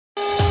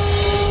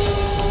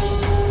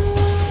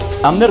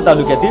अमनेर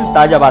तालुक्यातील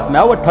ताज्या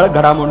बातम्या व ठळक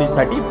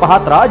घडामोडींसाठी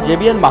पाहत राहा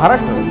JBN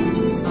महाराष्ट्र।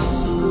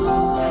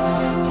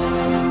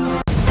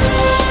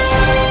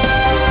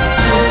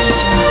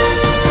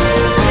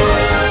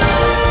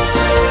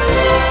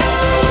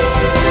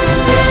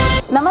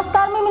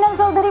 नमस्कार, मी मिनल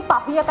चौधरी।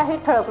 पाहूया काही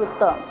ठळक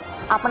वृत्त।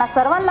 आपणा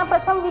सर्वांना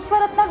प्रथम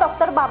विश्वरत्न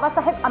डॉक्टर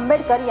बाबासाहेब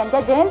आंबेडकर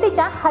यांच्या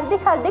जयंतीच्या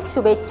हार्दिक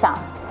शुभेच्छा।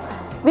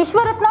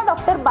 विश्वरत्न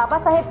डॉक्टर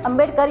बाबासाहेब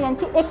आंबेडकर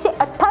यांची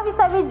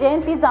 128वी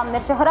जयंती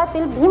जामनेर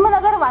शहरातील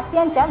भीमनगर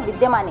वासियांच्या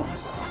विद्यमाने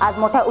आज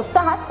मोठ्या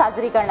उत्साहात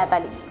साजरी करण्यात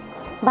आली।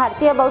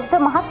 भारतीय बौद्ध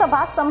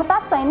महासभा, समता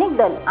सैनिक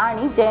दल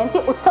आणि जयंती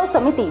उत्सव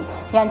समिती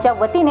यांच्या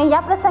वतीने या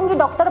प्रसंगी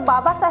डॉक्टर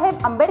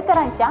बाबासाहेब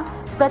आंबेडकरांच्या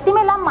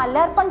प्रतिमेला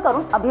माल्यार्पण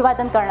करून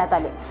अभिवादन करण्यात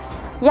आले।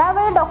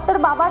 यावेळी डॉक्टर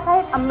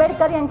बाबासाहेब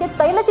आंबेडकर यांचे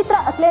तैलचित्र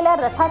असलेल्या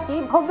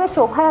रथाची भव्य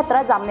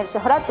शोभायात्रा जामनेर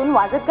शहरातून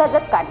वाजत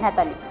गाजत काढण्यात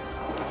आली।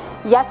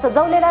 या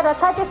सजवलेल्या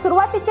रथाचे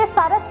सुरुवातीचे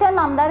सारथ्य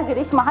नामदार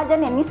गिरीश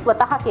महाजन यांनी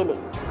स्वतः केले।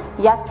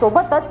 या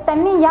सोबतच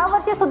त्यांनी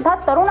यावर्षी सुद्धा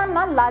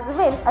तरुणांना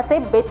लाजवेल असे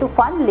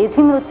बेतुफान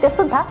लेझी नृत्य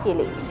सुद्धा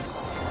केले।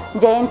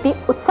 जयंती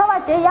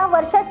उत्सवाचे या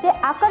वर्षाचे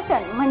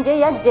आकर्षण म्हणजे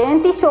या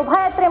जयंती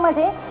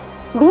शोभायात्रेमध्ये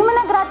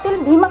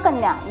भीमनगरातील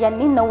भीमकन्या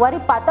यांनी नऊवारी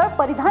पातळ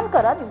परिधान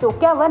करत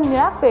डोक्यावर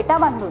निळा फेटा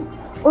बांधून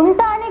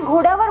उंट आणि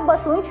घोड्यावर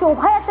बसून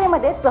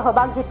शोभायात्रेमध्ये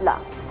सहभाग घेतला।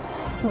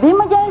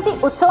 भीम जयंती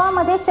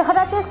उत्सवामध्ये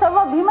शहरातील सर्व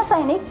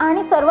भीमसैनिक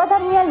आणि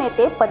सर्वधर्मीय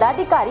नेते,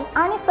 पदाधिकारी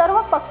आणि सर्व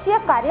पक्षीय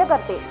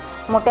कार्यकर्ते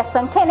मोठ्या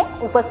संख्येने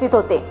उपस्थित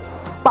होते।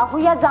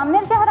 पाहूया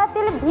जामनेर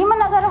शहरातील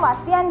भीमनगर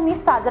वासियांनी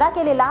साजरा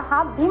केलेला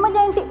हा भीम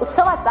जयंती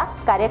उत्सवाचा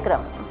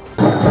कार्यक्रम।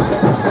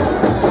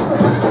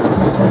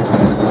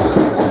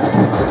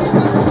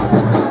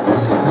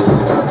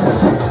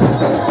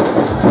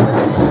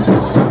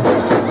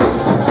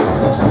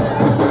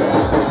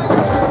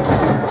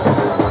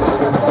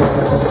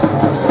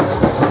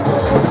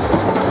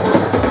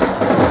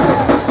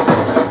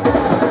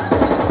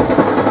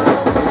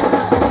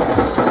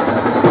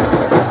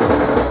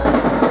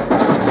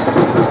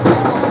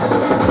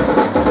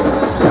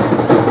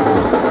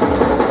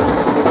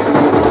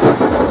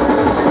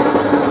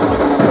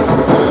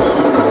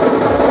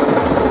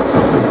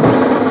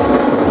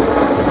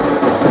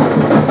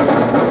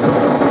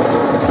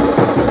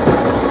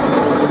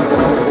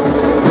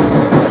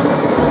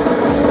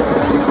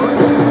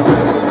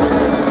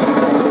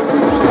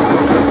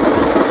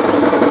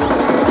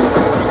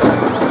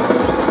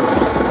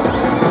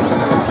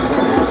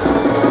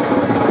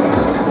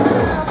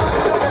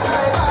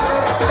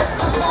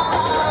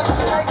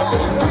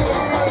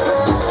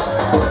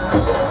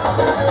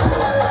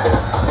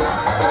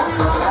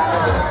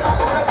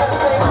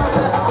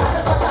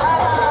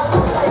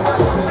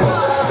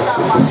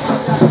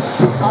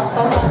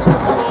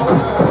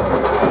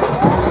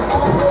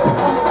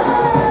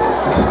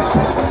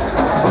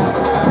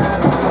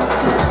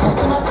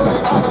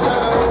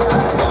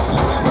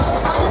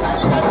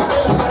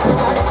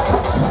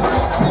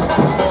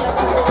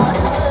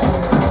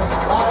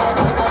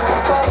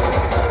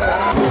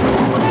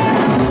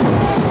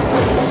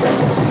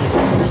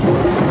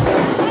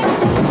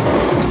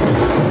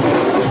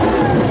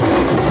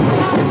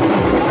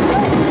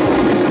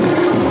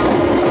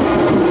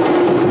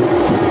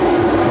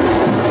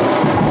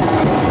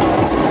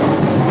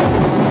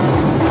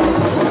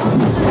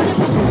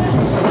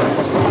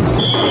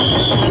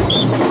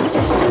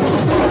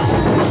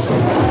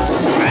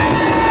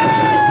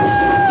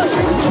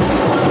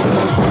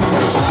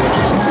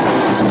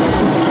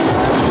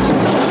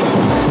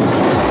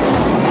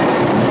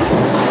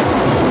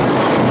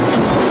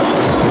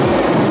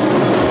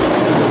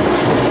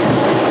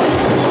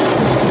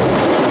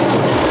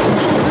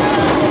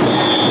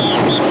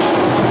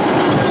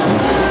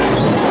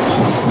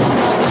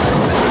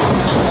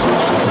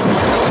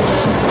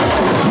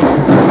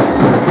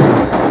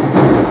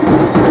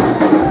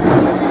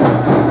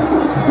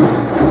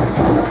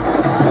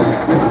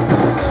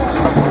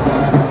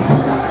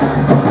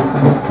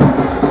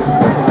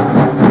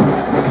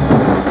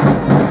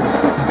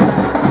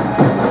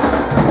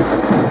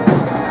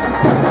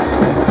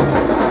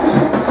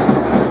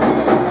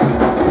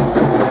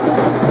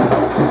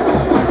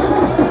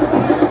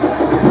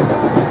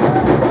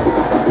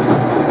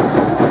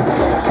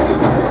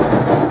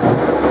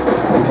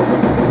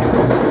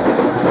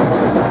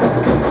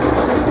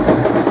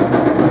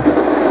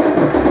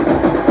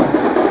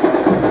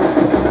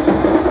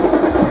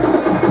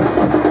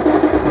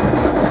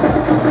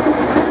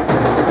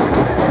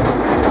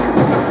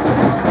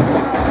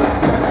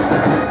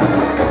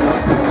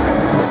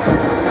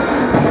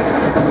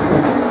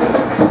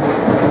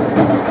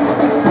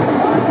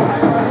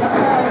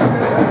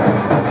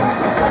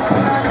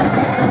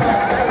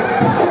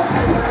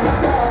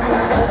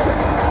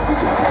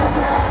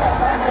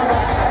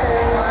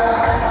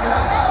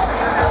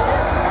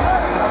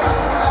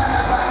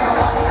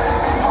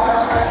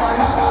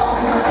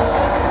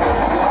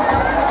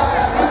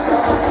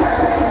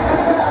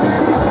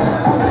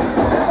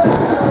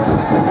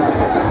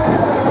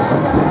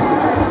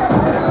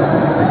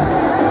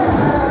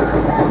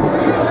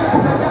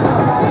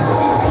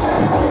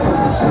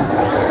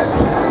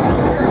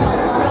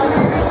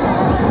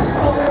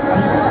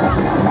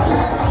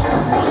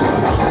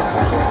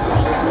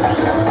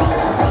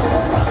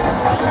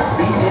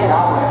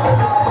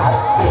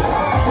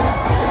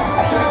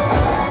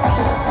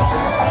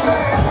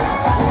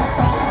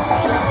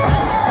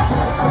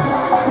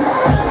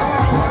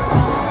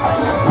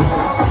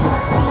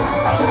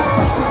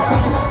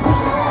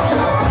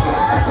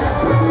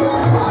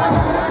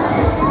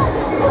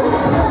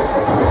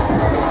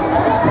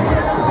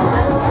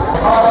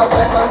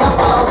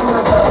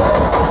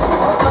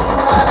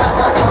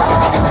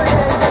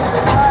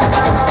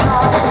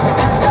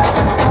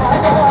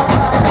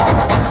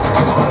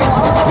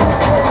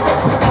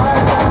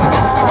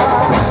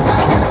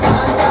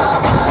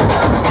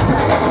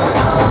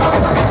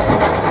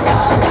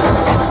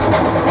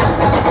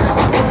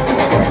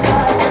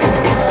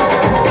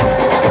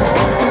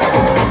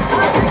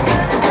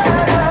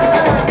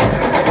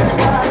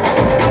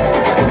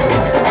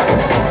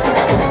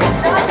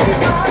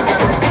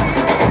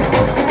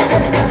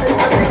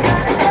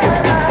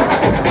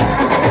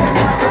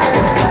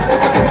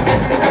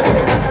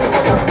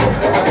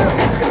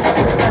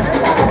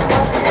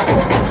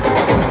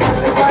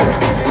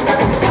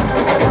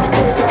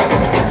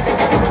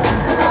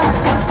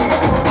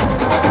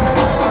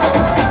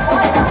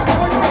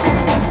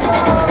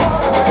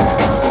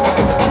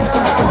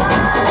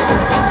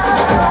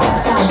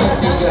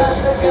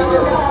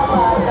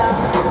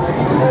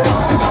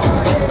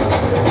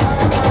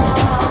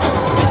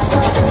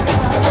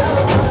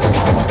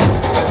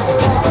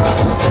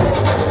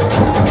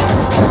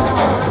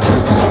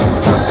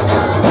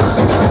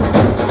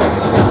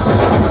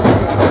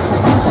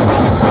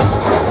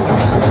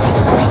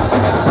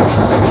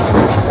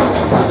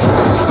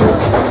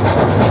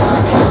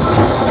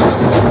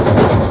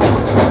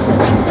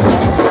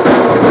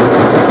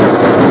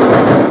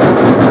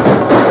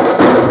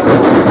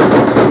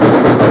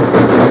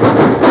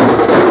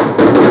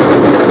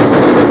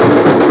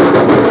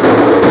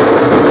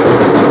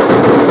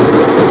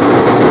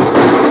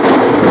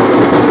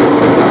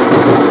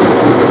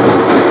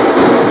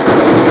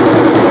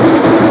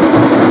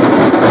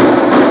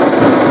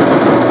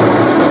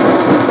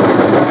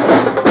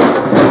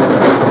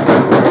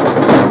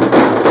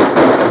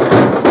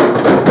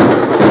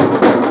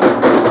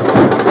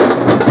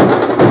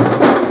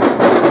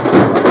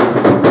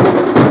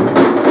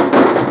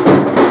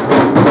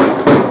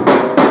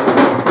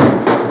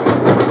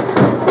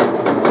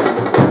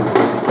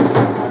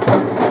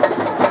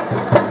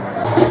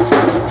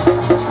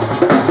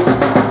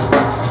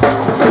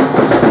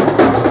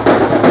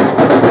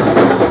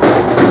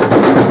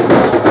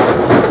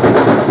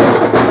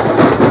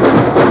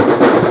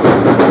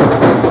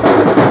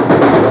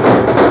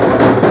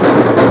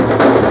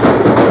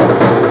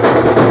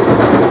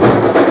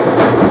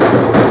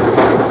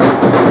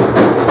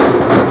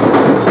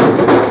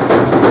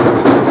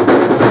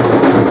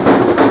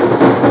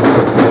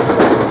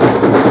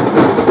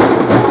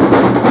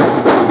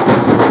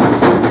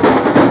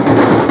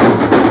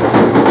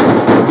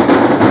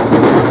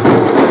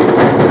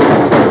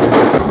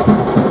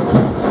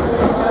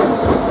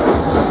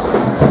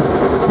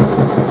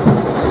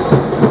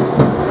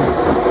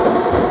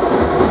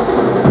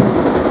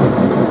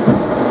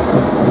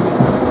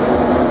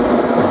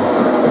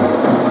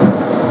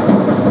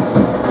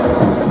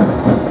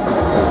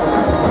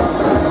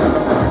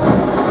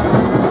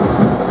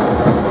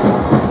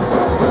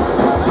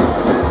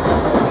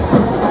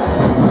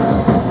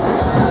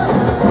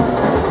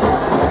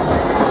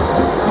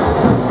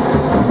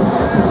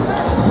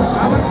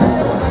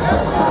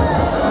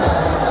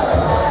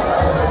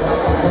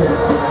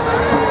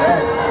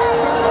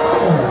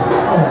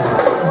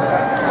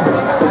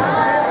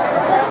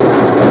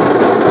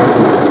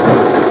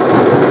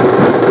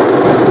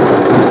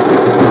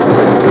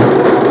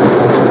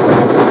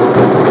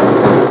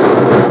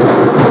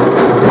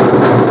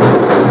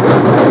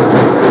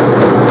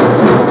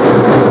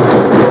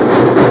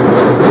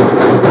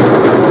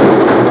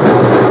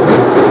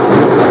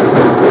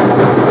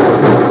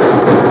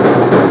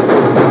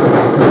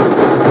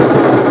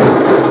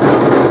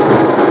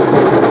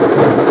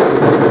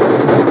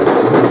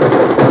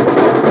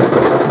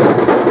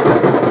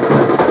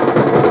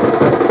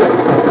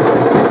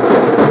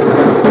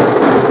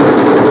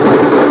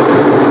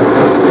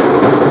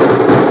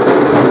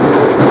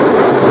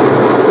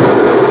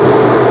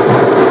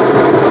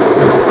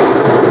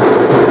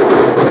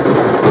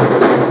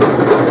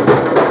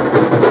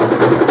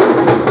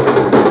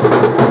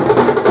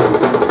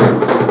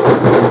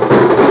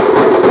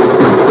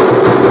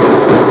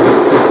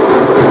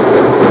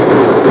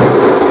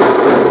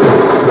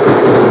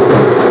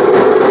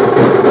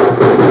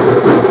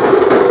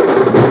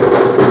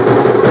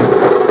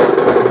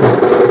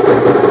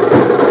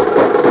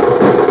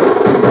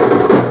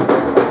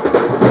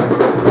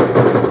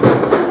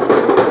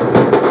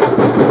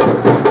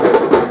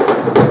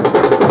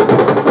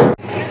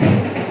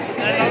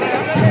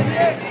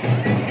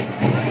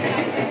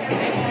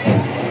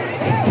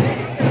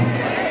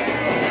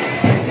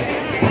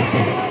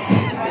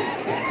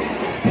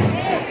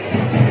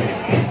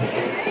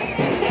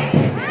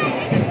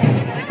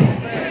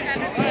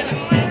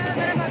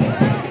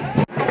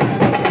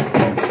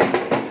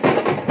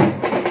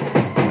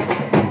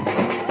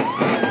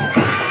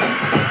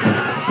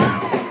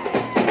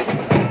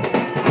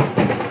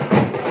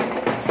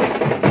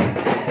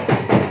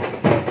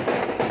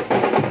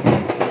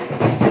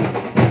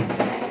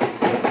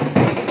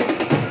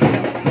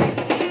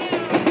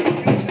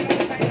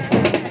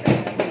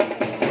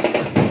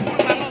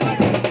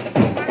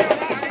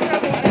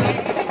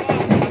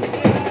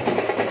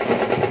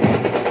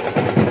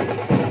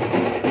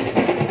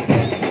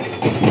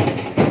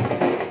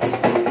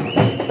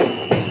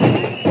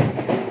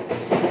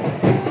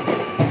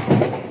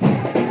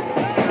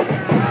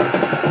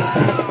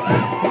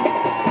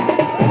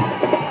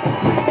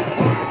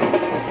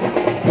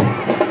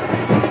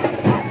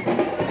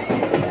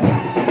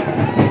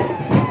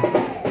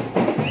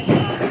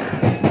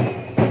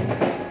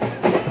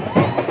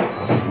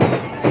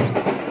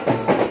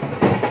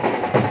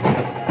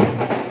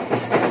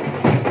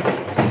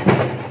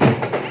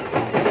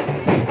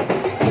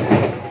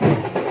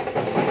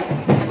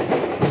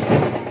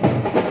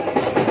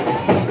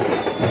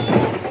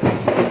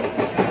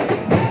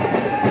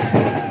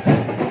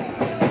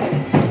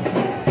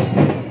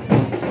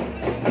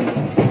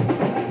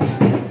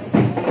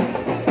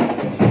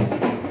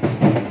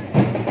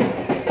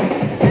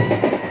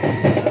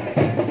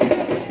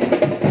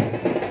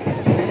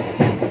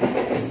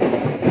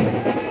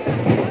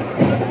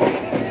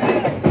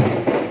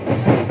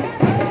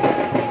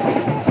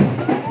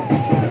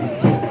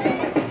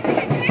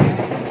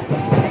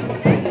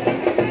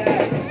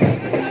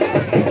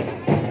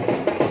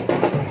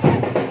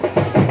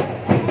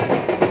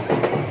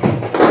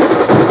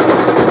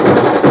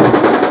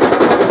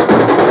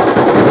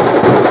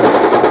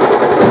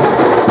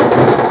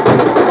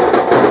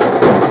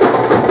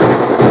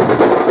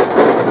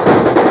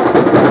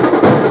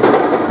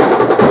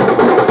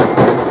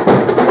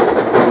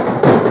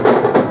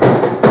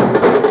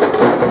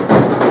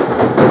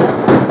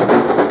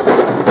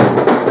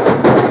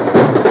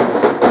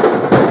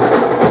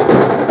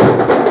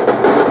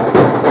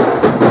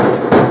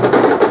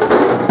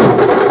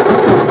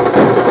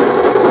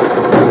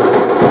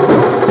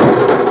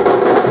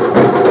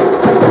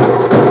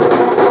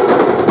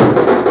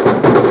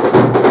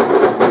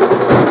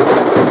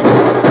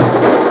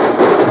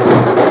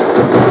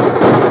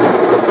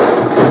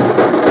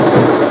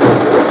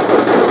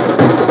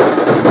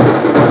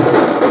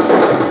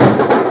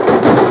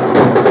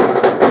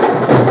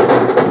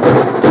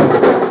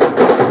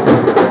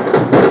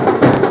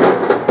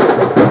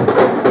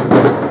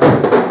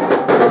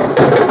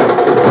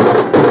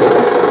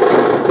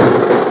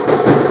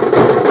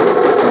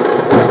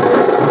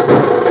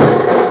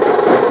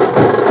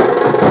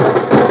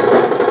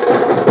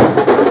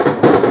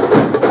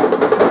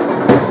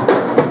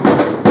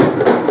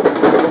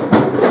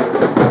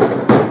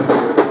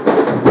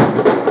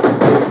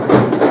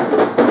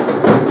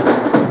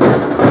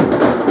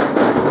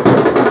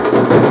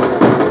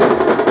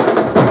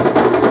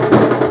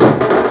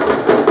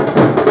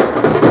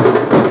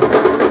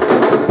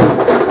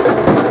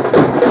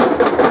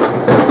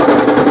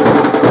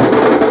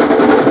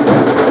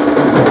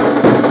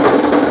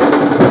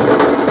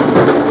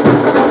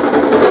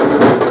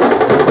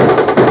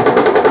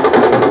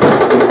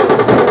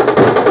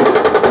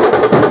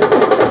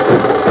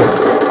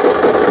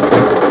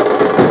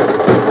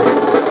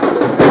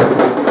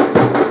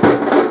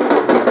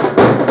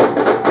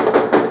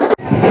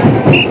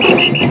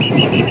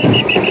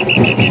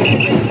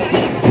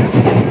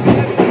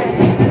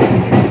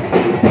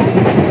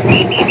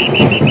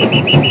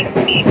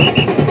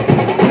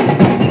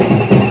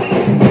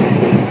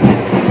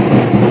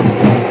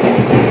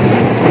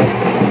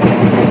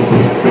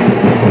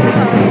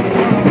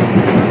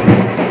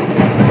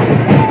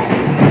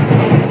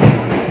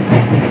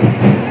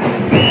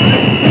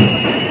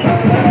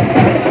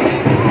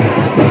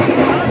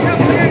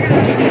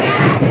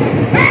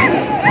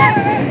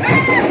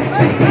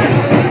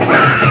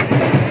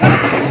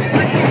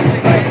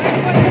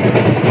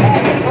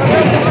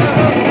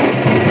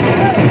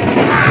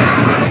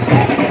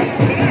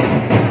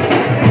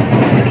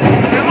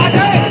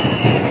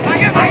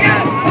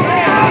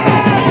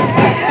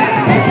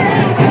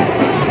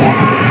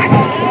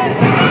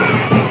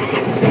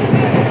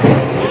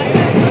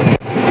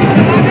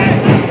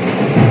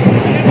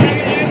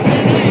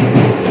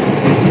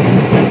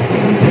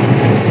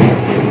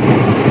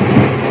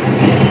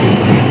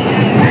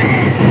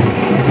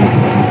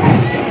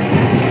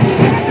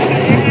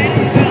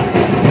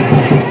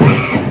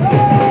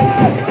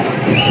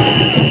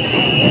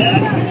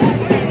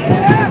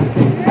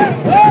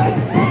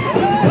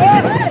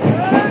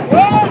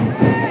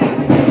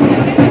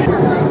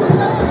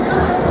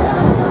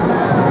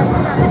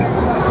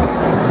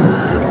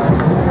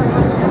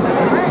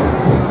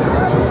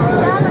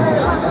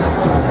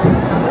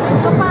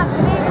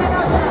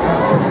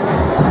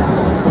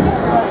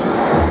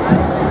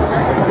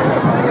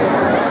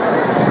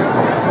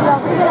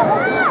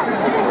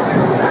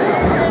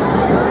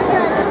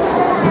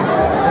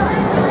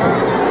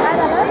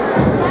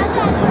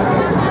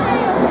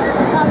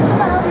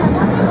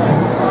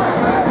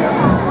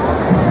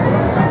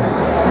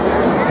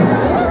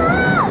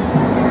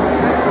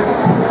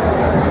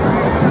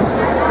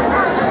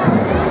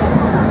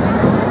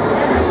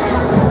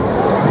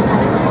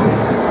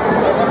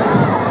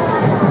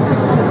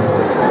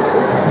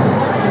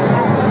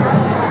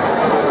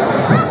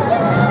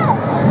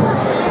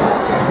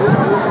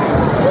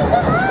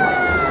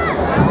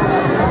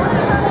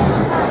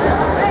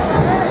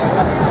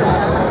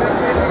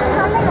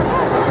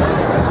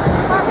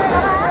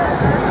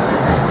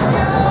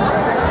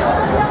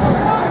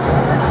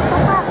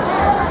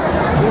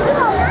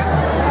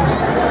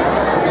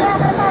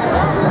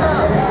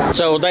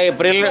 14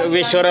 एप्रिल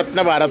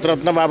विश्वरत्न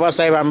भारतरत्न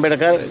बाबासाहेब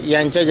आंबेडकर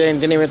यांच्या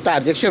जयंतीनिमित्त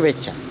हार्दिक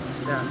शुभेच्छा.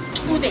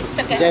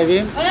 जय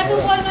भीम.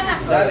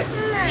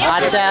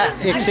 आजच्या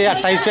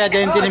 128व्या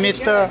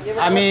जयंतीनिमित्त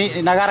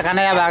आम्ही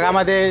नगारखाना या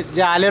भागामध्ये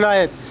जे आलेलो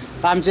आहेत,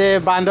 तर आमचे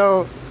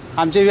बांधव,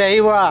 आमचे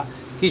व्याहीवा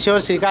किशोर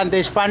श्रीकांत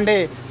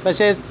देशपांडे,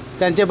 तसेच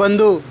त्यांचे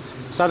बंधू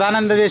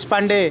सदानंद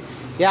देशपांडे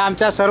या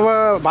आमच्या सर्व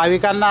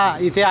भाविकांना,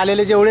 इथे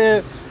आलेले जेवढे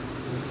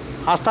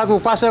असतात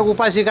उपासक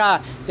उपासिका,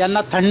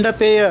 यांना थंड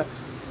पेय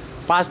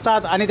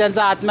पाजतात आणि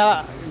त्यांचा आत्मा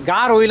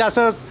गार होईल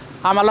असंच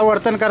आम्हाला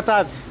वर्तन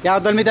करतात.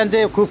 याबद्दल मी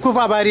त्यांचे खूप खूप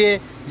आभारी आहे.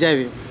 जय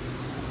भीम.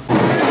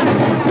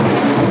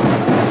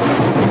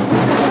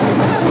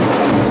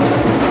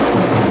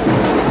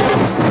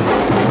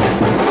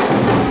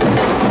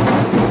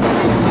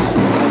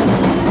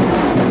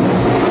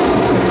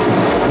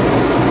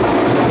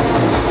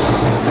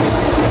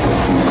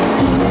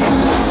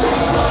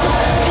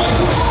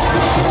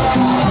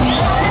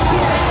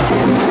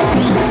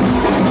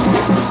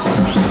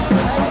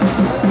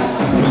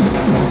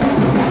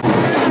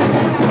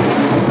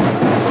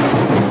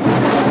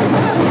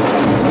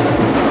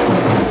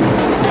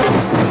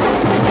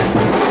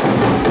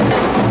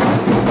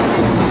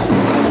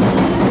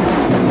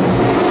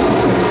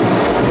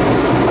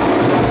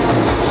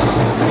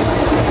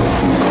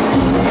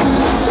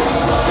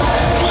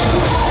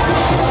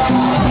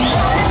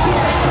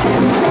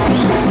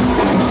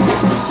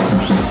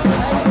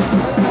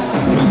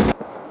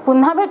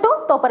 पुन्हा भेटू,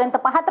 तोपर्यंत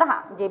पाहत रहा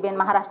JBN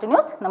महाराष्ट्र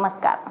न्यूज.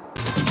 नमस्कार.